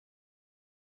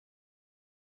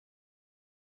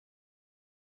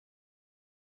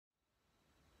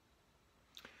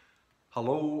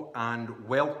Hello and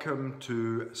welcome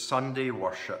to Sunday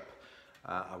worship.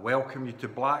 I welcome you to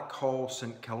Blackhall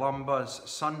St Columba's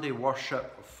Sunday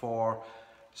worship for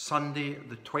Sunday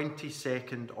the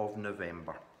 22nd of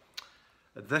November.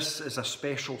 This is a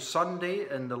special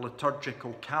Sunday in the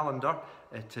liturgical calendar.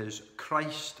 It is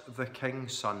Christ the King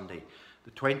Sunday,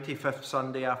 the 25th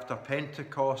Sunday after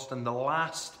Pentecost and the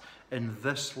last in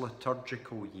this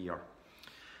liturgical year.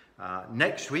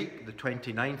 Next week, the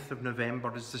 29th of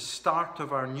November, is the start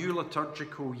of our new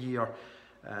liturgical year,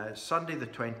 Sunday the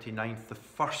 29th, the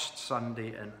first Sunday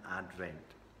in Advent.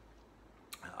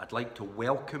 I'd like to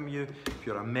welcome you, if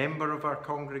you're a member of our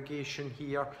congregation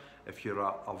here, if you're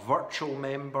a virtual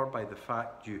member by the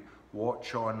fact you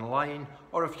watch online,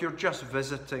 or if you're just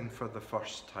visiting for the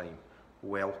first time,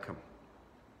 welcome.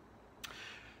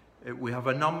 We have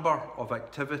a number of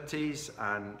activities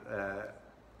and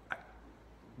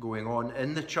going on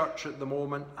in the church at the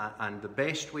moment, and the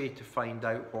best way to find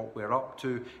out what we're up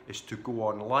to is to go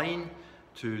online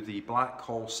to the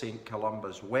Blackhall St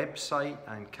Columba's website.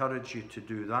 I encourage you to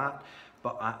do that,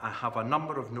 but I have a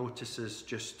number of notices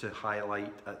just to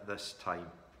highlight at this time.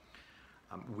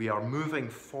 We are moving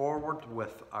forward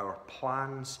with our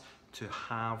plans to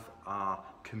have a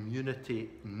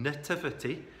community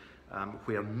nativity,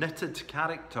 where knitted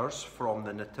characters from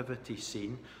the nativity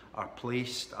scene are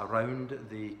placed around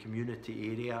the community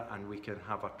area, and we can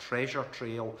have a treasure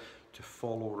trail to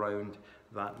follow around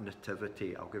that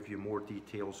nativity. I'll give you more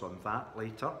details on that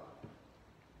later.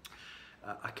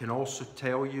 I can also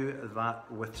tell you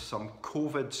that with some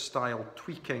COVID-style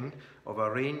tweaking of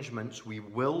arrangements, we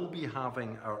will be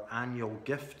having our annual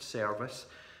gift service.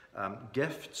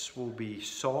 Gifts will be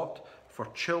sought for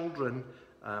children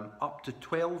up to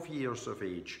 12 years of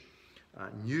age.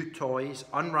 New toys,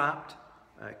 unwrapped,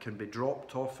 can be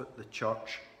dropped off at the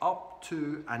church up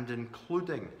to and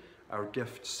including our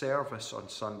gift service on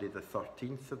Sunday the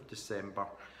 13th of December,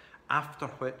 after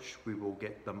which we will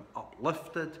get them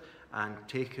uplifted and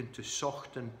taken to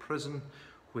Saughton Prison,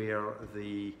 where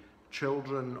the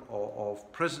children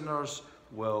of prisoners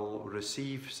will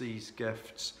receive these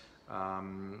gifts,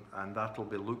 and that will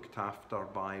be looked after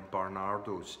by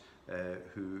Barnardos,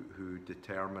 who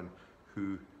determine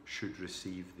who should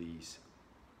receive these.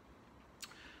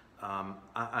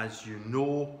 As you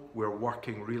know, we're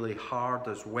working really hard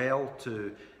as well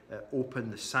to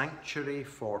open the sanctuary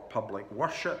for public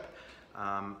worship,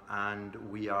 and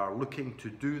we are looking to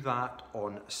do that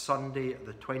on Sunday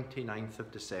the 29th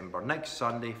of December, next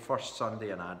Sunday, first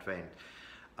Sunday in Advent.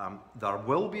 There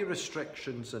will be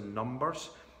restrictions in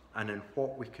numbers and in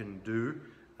what we can do.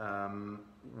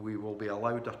 We will be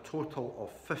allowed a total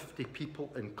of 50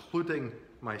 people, including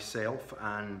myself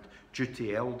and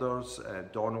duty elders.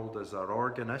 Donald is our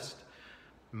organist.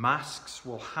 Masks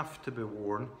will have to be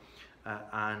worn,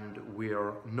 and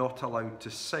we're not allowed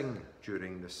to sing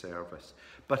during the service.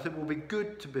 But it will be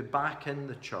good to be back in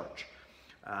the church,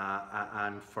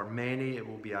 and for many it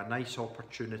will be a nice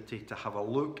opportunity to have a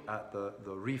look at the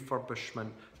refurbishment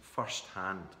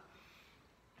firsthand.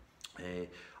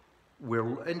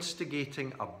 We're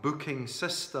instigating a booking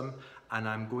system, and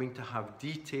I'm going to have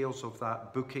details of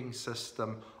that booking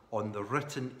system on the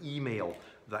written email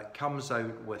that comes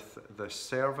out with the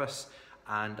service,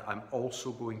 and I'm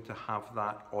also going to have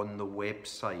that on the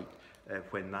website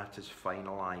when that is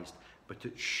finalised. But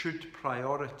it should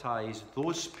prioritise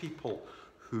those people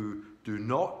who do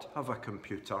not have a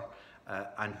computer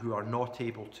and who are not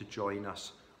able to join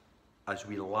us as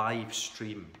we live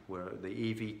stream, where the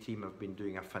AV team have been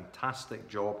doing a fantastic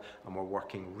job, and we're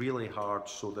working really hard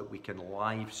so that we can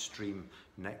live stream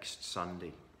next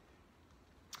Sunday.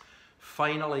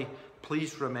 Finally,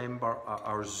 please remember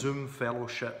our Zoom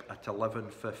fellowship at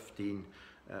 11:15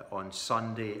 on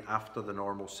Sunday after the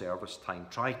normal service time.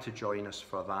 Try to join us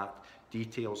for that.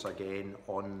 Details again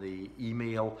on the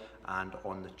email and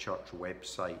on the church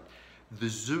website. The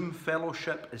Zoom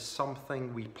fellowship is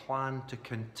something we plan to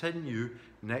continue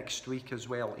next week as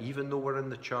well. Even though we're in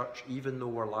the church, even though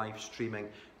we're live streaming,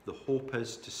 the hope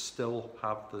is to still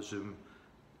have the Zoom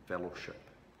fellowship.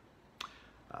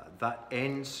 That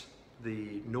ends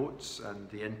the notes and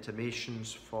the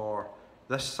intimations for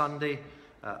this Sunday,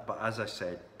 but as I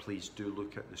said, please do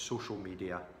look at the social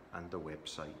media and the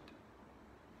website.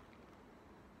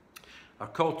 Our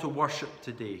call to worship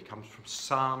today comes from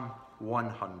Psalm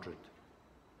 100.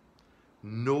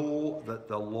 Know that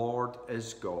the Lord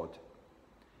is God.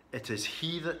 It is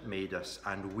He that made us,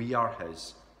 and we are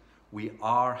His. We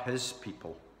are His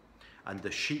people, and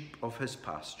the sheep of His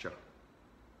pasture.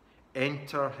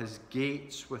 Enter His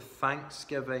gates with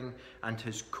thanksgiving, and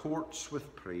His courts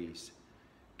with praise.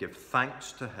 Give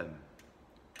thanks to Him.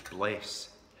 Bless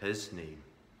his name.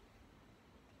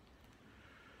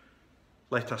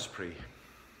 Let us pray.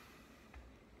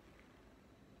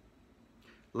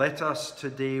 Let us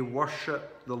today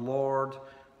worship the Lord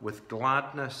with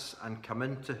gladness and come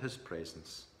into his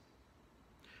presence.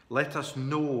 Let us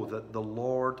know that the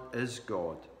Lord is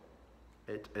God.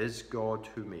 It is God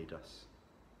who made us.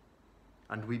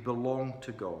 And we belong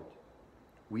to God.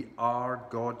 We are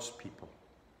God's people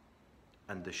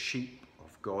and the sheep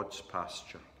of God's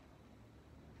pasture.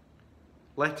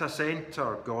 Let us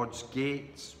enter God's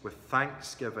gates with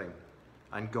thanksgiving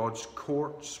and God's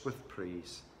courts with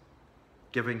praise,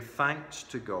 giving thanks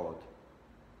to God,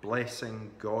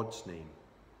 blessing God's name.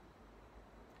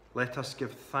 Let us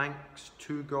give thanks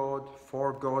to God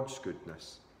for God's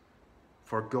goodness,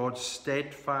 for God's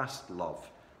steadfast love,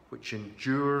 which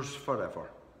endures forever,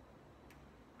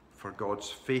 for God's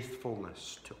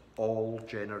faithfulness to all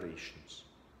generations.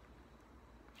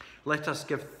 Let us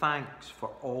give thanks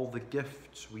for all the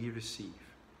gifts we receive.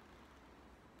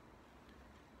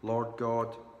 Lord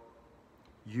God,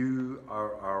 you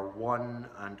are our one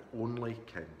and only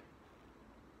King.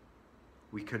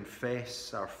 We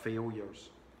confess our failures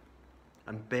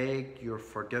and beg your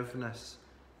forgiveness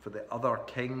for the other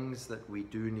kings that we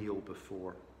do kneel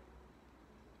before.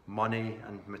 Money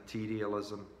and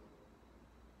materialism,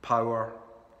 power,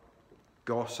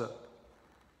 gossip,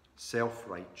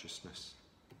 self-righteousness.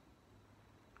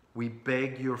 We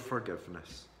beg your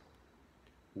forgiveness,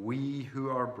 we who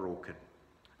are broken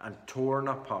and torn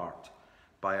apart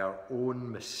by our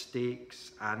own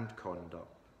mistakes and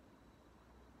conduct.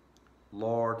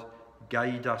 Lord,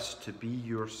 guide us to be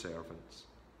your servants.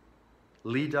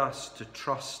 Lead us to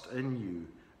trust in you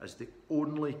as the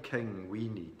only King we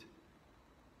need.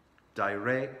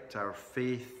 Direct our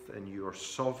faith in your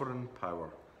sovereign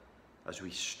power as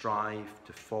we strive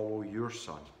to follow your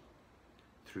Son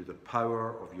through the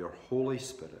power of your Holy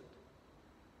Spirit.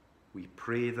 We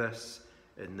pray this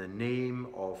in the name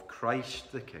of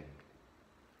Christ the King.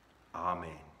 Amen.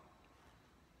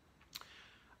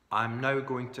 I'm now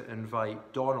going to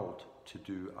invite Donald to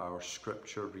do our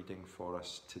scripture reading for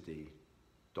us today.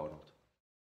 Donald.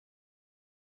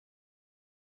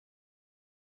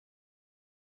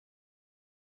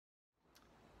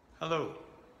 Hello.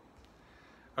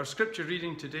 Our scripture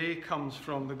reading today comes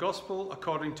from the Gospel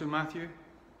according to Matthew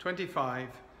 25,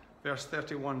 verse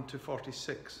 31 to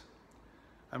 46.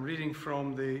 I'm reading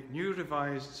from the New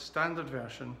Revised Standard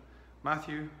Version,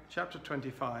 Matthew chapter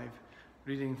 25,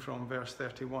 reading from verse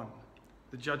 31,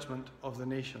 the judgment of the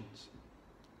nations.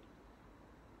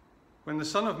 When the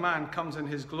Son of Man comes in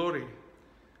his glory,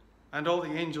 and all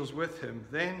the angels with him,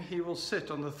 then he will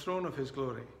sit on the throne of his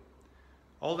glory.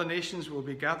 All the nations will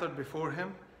be gathered before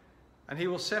him, and he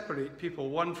will separate people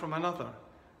one from another,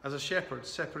 as a shepherd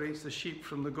separates the sheep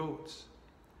from the goats.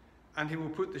 And he will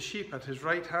put the sheep at his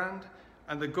right hand,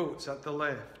 and the goats at the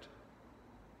left.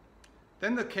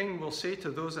 Then the king will say to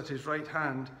those at his right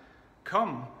hand,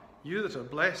 "Come, you that are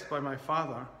blessed by my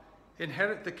Father,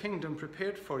 inherit the kingdom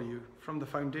prepared for you from the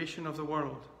foundation of the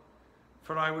world.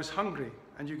 For I was hungry,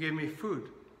 and you gave me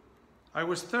food. I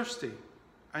was thirsty,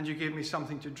 and you gave me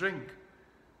something to drink.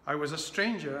 I was a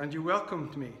stranger, and you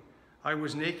welcomed me. I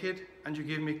was naked, and you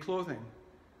gave me clothing.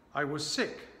 I was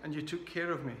sick, and you took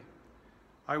care of me.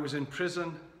 I was in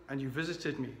prison, and you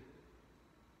visited me."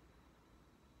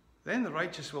 Then the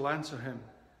righteous will answer him,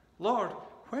 "Lord,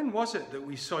 when was it that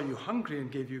we saw you hungry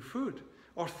and gave you food,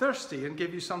 or thirsty and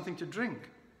gave you something to drink?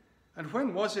 And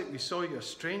when was it we saw you a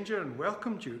stranger and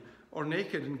welcomed you, or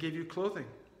naked and gave you clothing?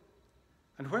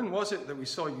 And when was it that we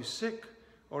saw you sick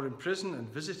or in prison and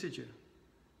visited you?"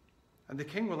 And the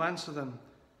king will answer them,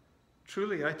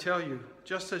 "Truly I tell you,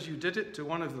 just as you did it to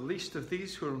one of the least of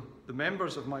these who are the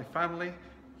members of my family,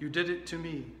 you did it to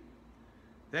me."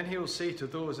 Then he will say to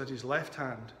those at his left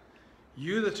hand,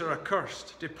 "You that are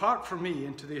accursed, depart from me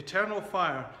into the eternal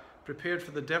fire prepared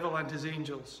for the devil and his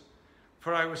angels.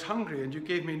 For I was hungry, and you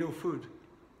gave me no food.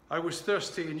 I was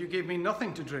thirsty, and you gave me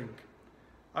nothing to drink.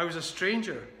 I was a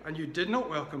stranger, and you did not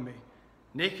welcome me.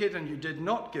 Naked, and you did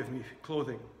not give me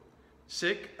clothing.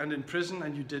 Sick and in prison,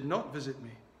 and you did not visit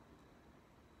me."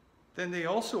 Then they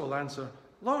also will answer,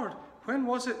 "Lord, when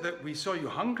was it that we saw you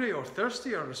hungry or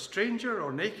thirsty or a stranger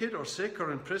or naked or sick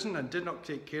or in prison and did not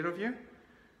take care of you?"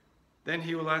 Then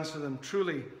he will answer them,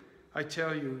 "Truly, I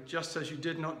tell you, just as you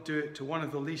did not do it to one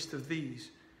of the least of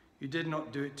these, you did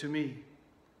not do it to me."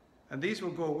 And these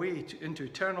will go away into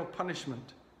eternal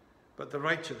punishment, but the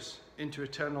righteous into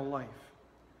eternal life.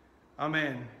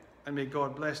 Amen. And may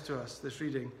God bless to us this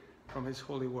reading from his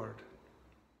holy word.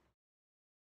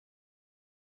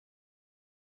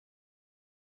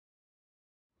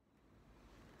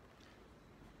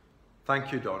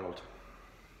 Thank you, Donald.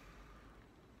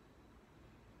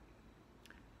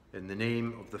 In the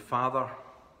name of the Father,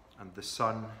 and the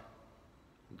Son,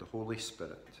 and the Holy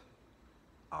Spirit.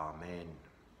 Amen.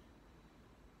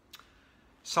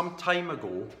 Some time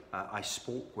ago, I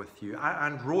spoke with you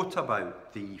and wrote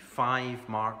about the 5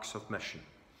 marks of mission.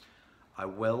 I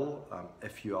will,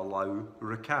 if you allow,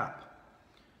 recap.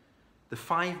 The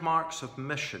 5 marks of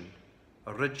mission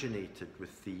originated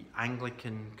with the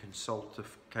Anglican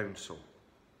Consultative Council,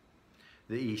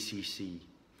 the ACC,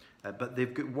 but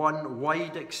they've got one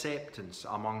wide acceptance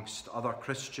amongst other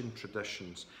Christian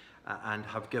traditions and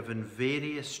have given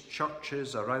various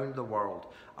churches around the world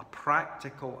a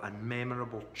practical and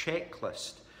memorable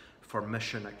checklist for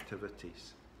mission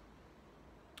activities.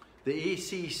 The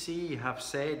ACC have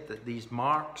said that these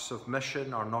marks of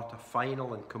mission are not a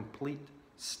final and complete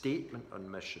statement on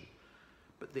mission,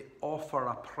 but they offer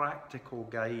a practical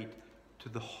guide to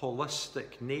the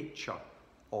holistic nature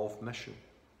of mission.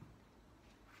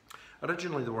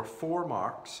 Originally there were 4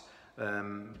 marks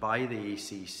by the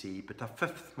ACC, but a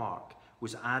 5th mark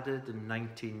was added in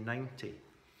 1990.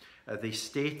 They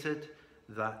stated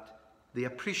that they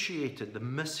appreciated the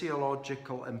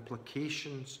missiological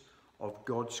implications of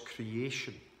God's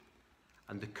creation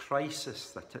and the crisis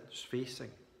that it's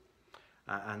facing.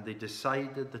 And they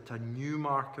decided that a new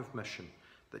mark of mission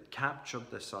that captured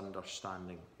this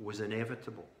understanding was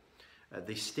inevitable.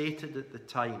 They stated at the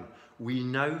time, "We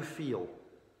now feel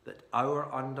that our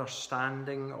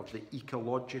understanding of the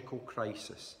ecological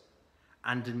crisis,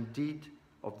 and indeed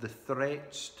of the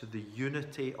threats to the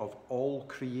unity of all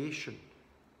creation,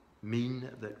 mean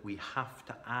that we have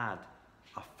to add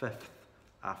a 5th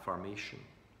affirmation."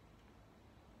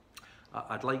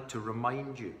 I'd like to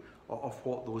remind you of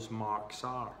what those marks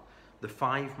are. The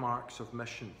 5 marks of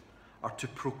mission are to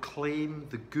proclaim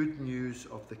the good news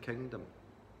of the kingdom,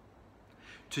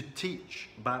 to teach,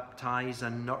 baptize,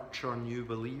 and nurture new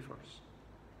believers,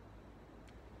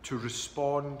 to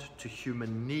respond to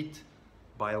human need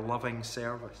by loving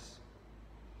service,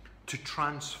 to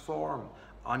transform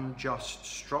unjust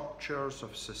structures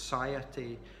of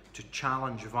society, to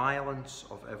challenge violence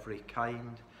of every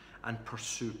kind, and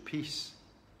pursue peace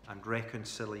and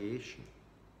reconciliation.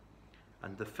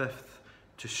 And the 5th,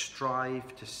 to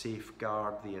strive to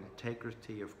safeguard the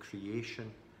integrity of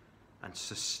creation and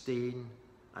sustain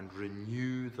and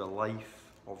renew the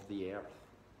life of the earth.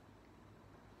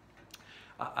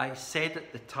 I said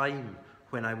at the time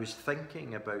when I was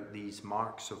thinking about these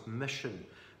marks of mission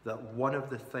that one of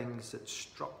the things that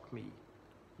struck me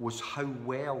was how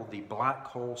well the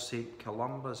Blackhall St.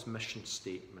 Columba's mission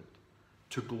statement,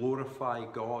 to glorify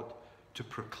God, to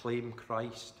proclaim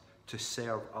Christ, to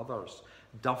serve others,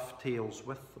 dovetails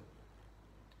with them.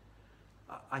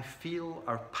 I feel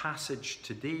our passage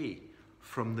today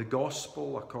from the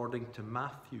Gospel according to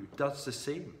Matthew does the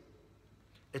same.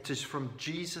 It is from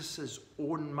Jesus'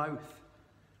 own mouth,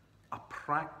 a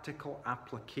practical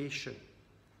application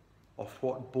of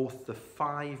what both the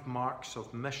 5 marks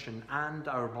of mission and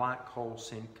our Blackhall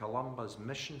St. Columba's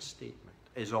mission statement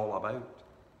is all about.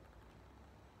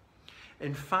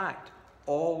 In fact,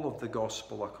 all of the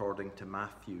Gospel according to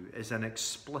Matthew is an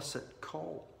explicit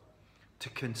call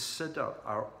to consider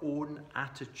our own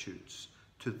attitudes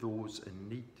to those in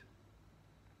need.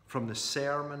 From the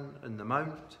Sermon on the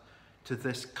Mount to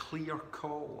this clear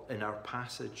call in our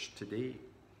passage today.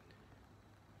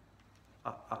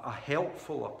 A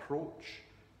helpful approach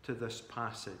to this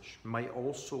passage might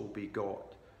also be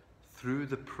got through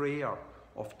the prayer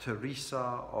of Teresa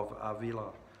of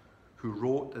Avila, who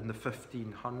wrote in the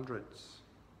 1500s,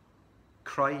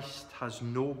 "Christ has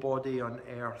no body on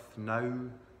earth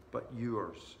now but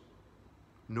yours,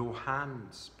 no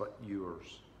hands but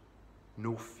yours,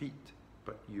 no feet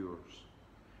but yours.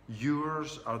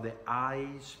 Yours are the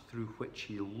eyes through which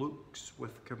he looks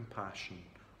with compassion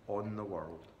on the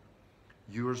world.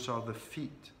 Yours are the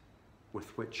feet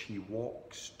with which he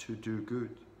walks to do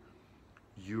good.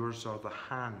 Yours are the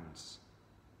hands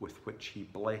with which he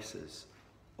blesses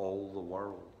all the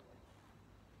world."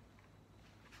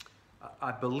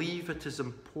 I believe it is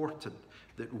important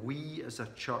that we as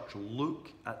a church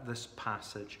look at this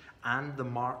passage and the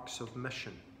marks of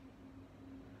mission.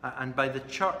 And by the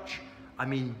church, I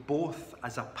mean both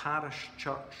as a parish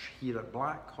church here at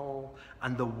Blackhall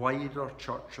and the wider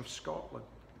Church of Scotland.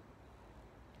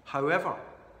 However,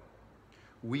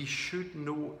 we should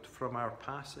note from our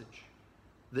passage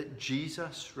that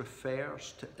Jesus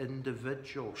refers to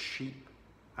individual sheep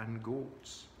and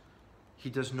goats. He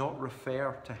does not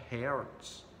refer to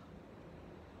herds.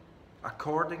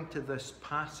 According to this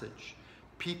passage,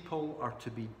 people are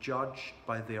to be judged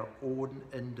by their own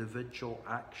individual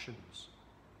actions,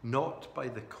 not by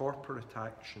the corporate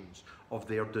actions of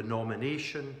their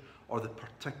denomination or the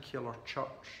particular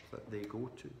church that they go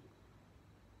to.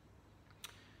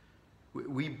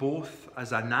 We both,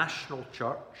 as a national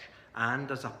church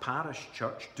and as a parish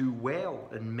church, do well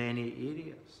in many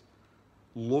areas.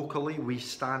 Locally, we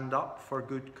stand up for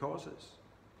good causes.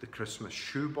 The Christmas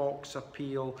shoebox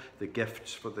appeal, the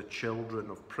gifts for the children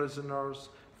of prisoners,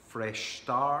 Fresh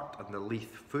Start and the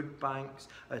Leith food banks,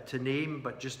 to name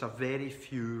but just a very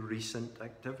few recent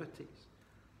activities.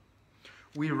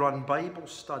 We run Bible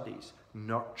studies,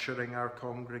 nurturing our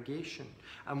congregation,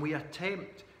 and we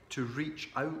attempt to reach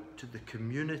out to the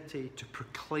community to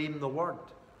proclaim the word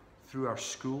through our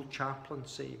school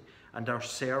chaplaincy and our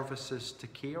services to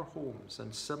care homes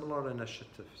and similar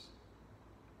initiatives.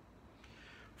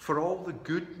 For all the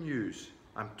good news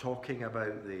I'm talking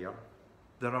about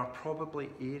there are probably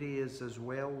areas as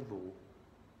well, though,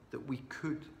 that we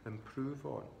could improve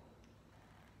on.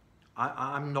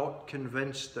 I'm not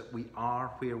convinced that we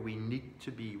are where we need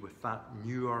to be with that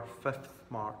newer fifth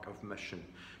mark of mission,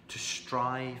 to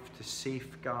strive to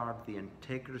safeguard the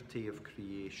integrity of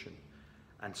creation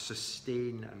and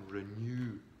sustain and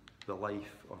renew the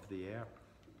life of the earth.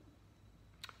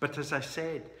 But as I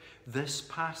said, this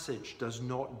passage does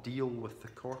not deal with the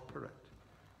corporate.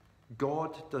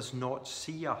 God does not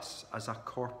see us as a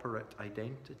corporate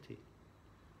identity.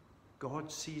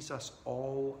 God sees us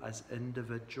all as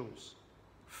individuals,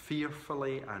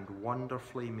 fearfully and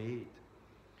wonderfully made.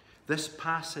 This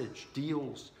passage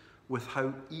deals with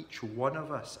how each one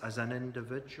of us as an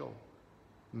individual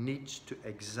needs to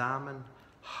examine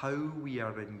how we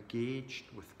are engaged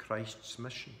with Christ's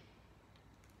mission,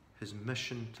 his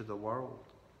mission to the world.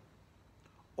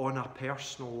 On a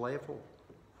personal level,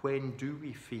 when do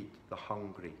we feed the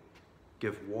hungry,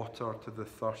 give water to the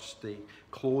thirsty,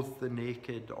 clothe the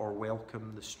naked, or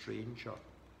welcome the stranger?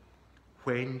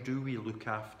 When do we look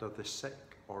after the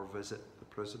sick or visit the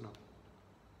prisoner?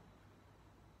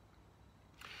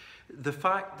 The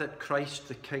fact that Christ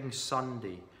the King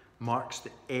Sunday marks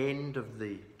the end of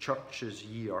the church's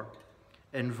year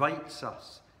invites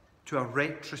us to a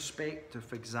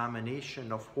retrospective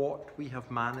examination of what we have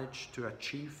managed to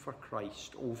achieve for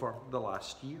Christ over the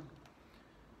last year,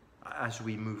 as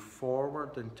we move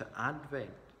forward into Advent,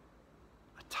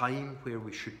 a time where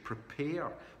we should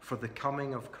prepare for the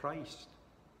coming of Christ.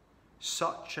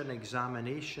 Such an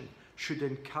examination should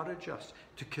encourage us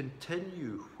to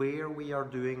continue where we are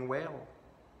doing well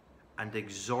and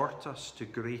exhort us to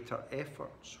greater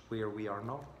efforts where we are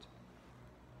not.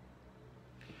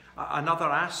 Another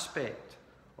aspect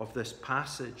of this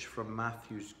passage from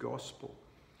Matthew's Gospel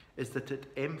is that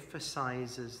it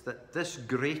emphasizes that this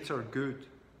greater good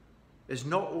is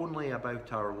not only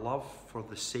about our love for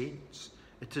the saints,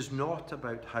 it is not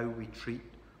about how we treat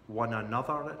one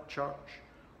another at church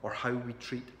or how we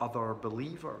treat other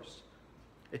believers.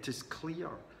 It is clear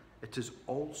it is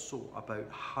also about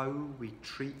how we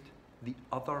treat the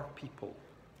other people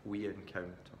we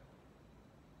encounter.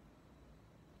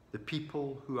 The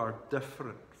people who are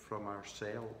different from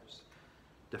ourselves,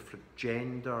 different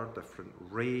gender, different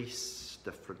race,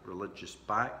 different religious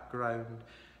background,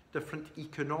 different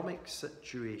economic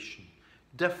situation,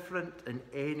 different in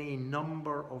any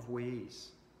number of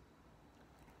ways,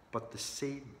 but the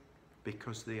same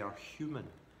because they are human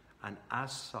and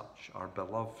as such are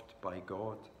beloved by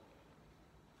God.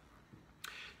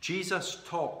 Jesus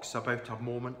talks about a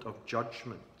moment of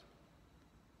judgment.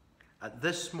 At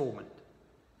this moment,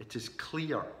 it is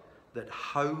clear that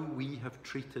how we have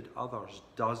treated others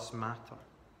does matter.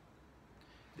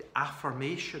 The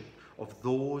affirmation of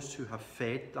those who have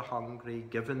fed the hungry,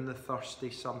 given the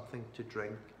thirsty something to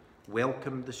drink,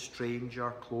 welcomed the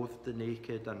stranger, clothed the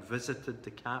naked, and visited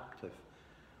the captive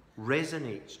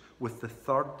resonates with the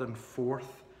third and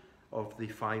fourth of the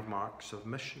 5 marks of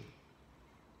mission.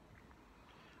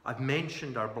 I've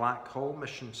mentioned our Blackhall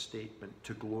mission statement: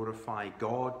 to glorify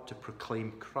God, to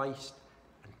proclaim Christ,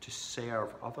 and to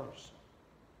serve others.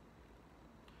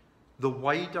 The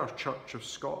wider Church of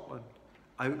Scotland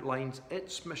outlines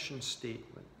its mission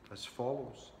statement as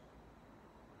follows: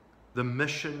 the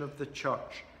mission of the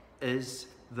Church is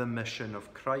the mission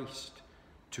of Christ,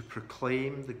 to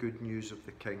proclaim the good news of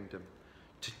the kingdom,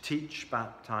 to teach,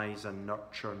 baptize, and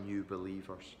nurture new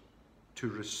believers, to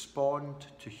respond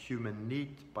to human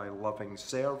need by loving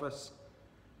service,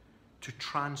 to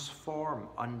transform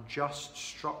unjust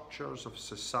structures of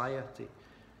society,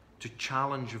 to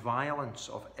challenge violence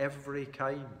of every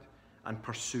kind and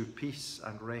pursue peace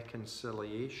and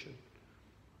reconciliation,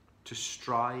 to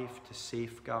strive to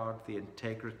safeguard the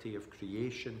integrity of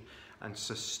creation and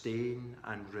sustain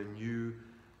and renew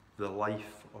the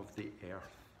life of the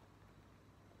earth.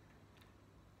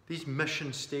 These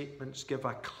mission statements give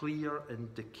a clear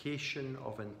indication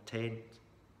of intent,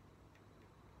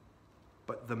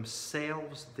 but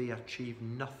themselves they achieve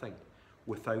nothing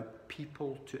without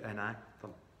people to enact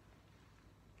them.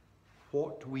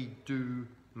 What we do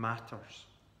matters.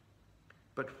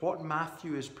 But what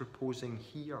Matthew is proposing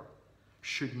here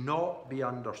should not be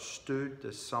understood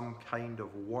as some kind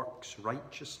of works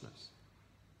righteousness.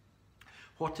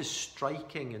 What is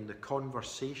striking in the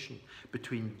conversation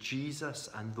between Jesus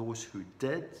and those who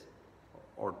did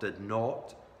or did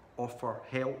not offer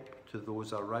help to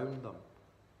those around them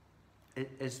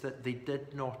is that they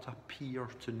did not appear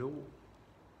to know.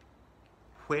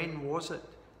 When was it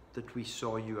that we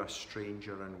saw you a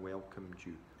stranger and welcomed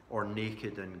you, or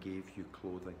naked and gave you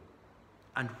clothing?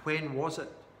 And when was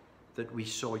it that we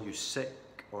saw you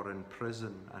sick or in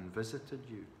prison and visited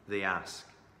you? They ask.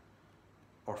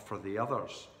 Or for the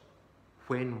others,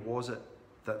 when was it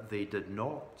that they did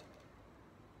not?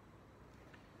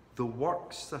 The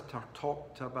works that are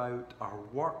talked about are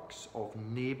works of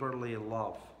neighbourly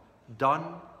love,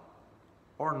 done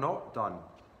or not done,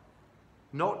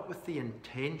 not with the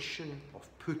intention of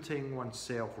putting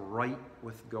oneself right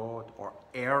with God or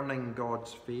earning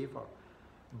God's favour,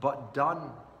 but done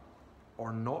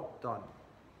or not done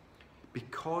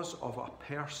because of a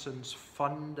person's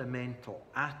fundamental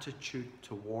attitude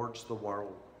towards the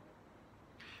world.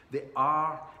 They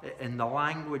are, in the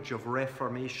language of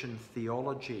Reformation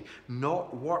theology,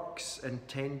 not works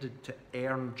intended to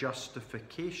earn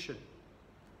justification,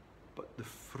 but the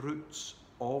fruits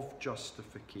of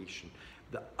justification,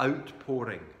 the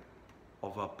outpouring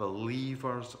of a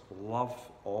believer's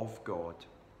love of God.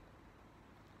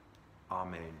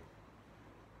 Amen.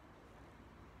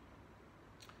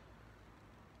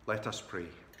 Let us pray.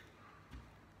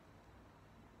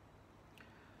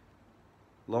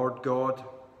 Lord God,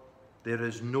 there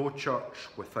is no church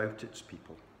without its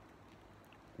people.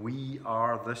 We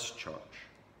are this church.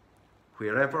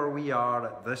 Wherever we are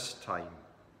at this time,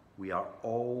 we are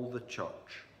all the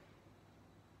church.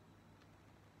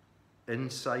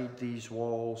 Inside these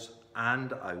walls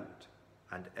and out,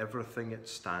 and everything it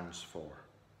stands for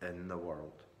in the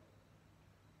world.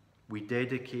 We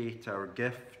dedicate our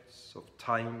gifts of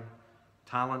time,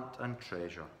 talent, and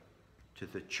treasure to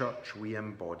the church we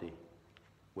embody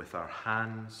with our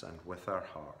hands and with our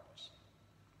hearts.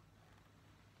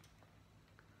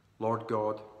 Lord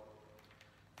God,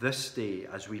 this day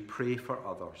as we pray for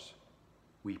others,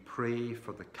 we pray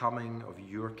for the coming of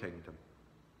your kingdom.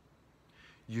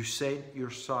 You sent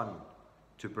your Son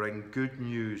to bring good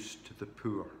news to the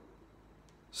poor,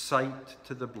 sight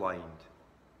to the blind,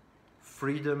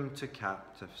 freedom to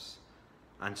captives,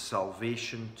 and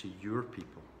salvation to your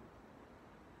people.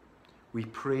 We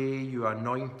pray you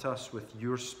anoint us with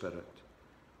your Spirit,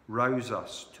 rouse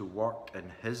us to work in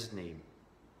his name.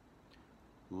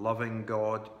 Loving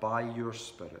God, by your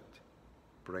Spirit,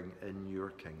 bring in your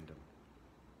kingdom.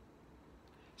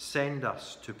 Send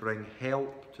us to bring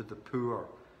help to the poor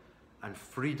and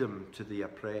freedom to the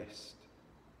oppressed.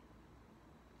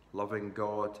 Loving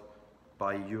God,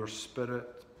 by your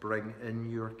Spirit, bring in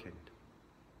your kingdom.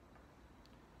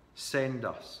 Send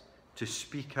us to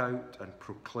speak out and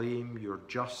proclaim your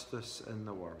justice in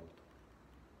the world.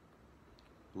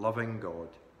 Loving God,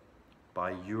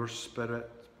 by your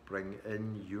Spirit, bring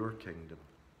in your kingdom.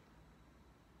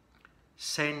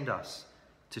 Send us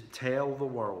to tell the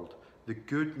world the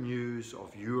good news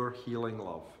of your healing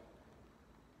love.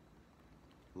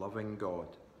 Loving God,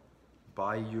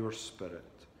 by your Spirit,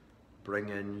 bring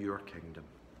in your kingdom.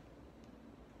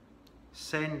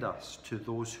 Send us to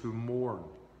those who mourn,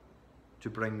 to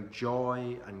bring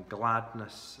joy and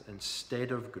gladness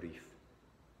instead of grief.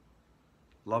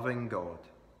 Loving God,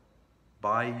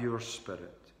 by your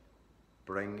Spirit,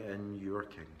 bring in your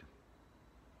kingdom.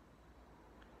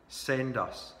 Send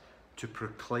us to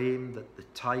proclaim that the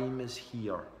time is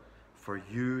here for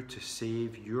you to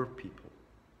save your people.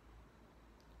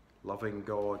 Loving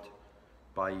God,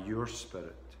 by your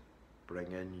Spirit,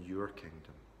 bring in your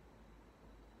kingdom.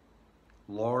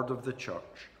 Lord of the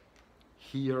church,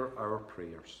 hear our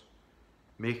prayers.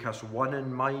 Make us one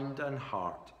in mind and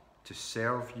heart to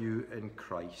serve you in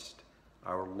Christ,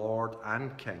 our Lord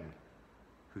and King,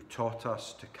 who taught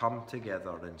us to come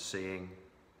together in saying,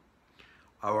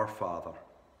 Our Father,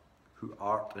 who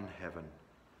art in heaven,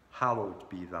 hallowed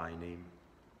be thy name.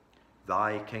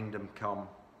 Thy kingdom come,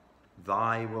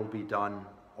 thy will be done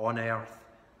on earth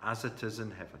as it is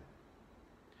in heaven.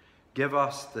 Give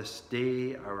us this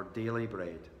day our daily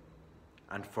bread,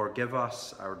 and forgive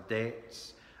us our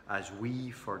debts as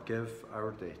we forgive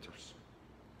our debtors.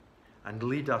 And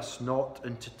lead us not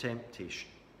into temptation,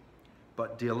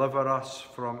 but deliver us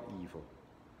from evil.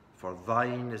 For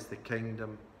thine is the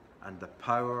kingdom, and the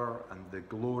power, and the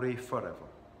glory forever.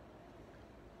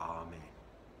 Amen.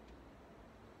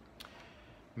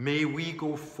 May we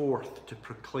go forth to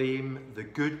proclaim the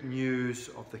good news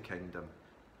of the kingdom.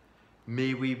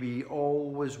 May we be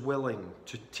always willing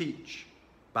to teach,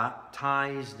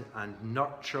 baptize, and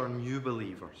nurture new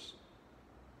believers.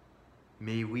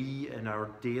 May we in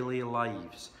our daily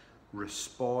lives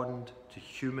respond to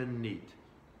human need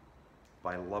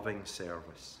by loving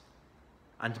service.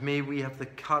 And may we have the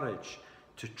courage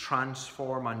to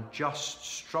transform unjust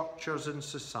structures in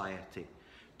society,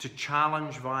 to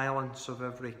challenge violence of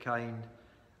every kind,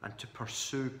 and to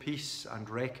pursue peace and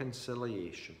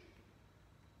reconciliation.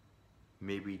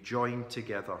 May we join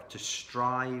together to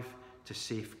strive to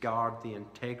safeguard the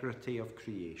integrity of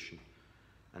creation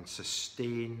and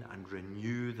sustain and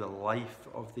renew the life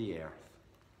of the earth.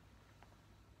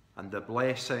 And the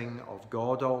blessing of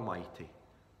God Almighty,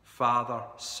 Father,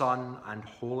 Son, and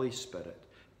Holy Spirit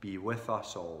be with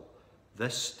us all,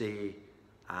 this day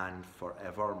and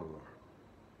forevermore.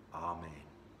 Amen.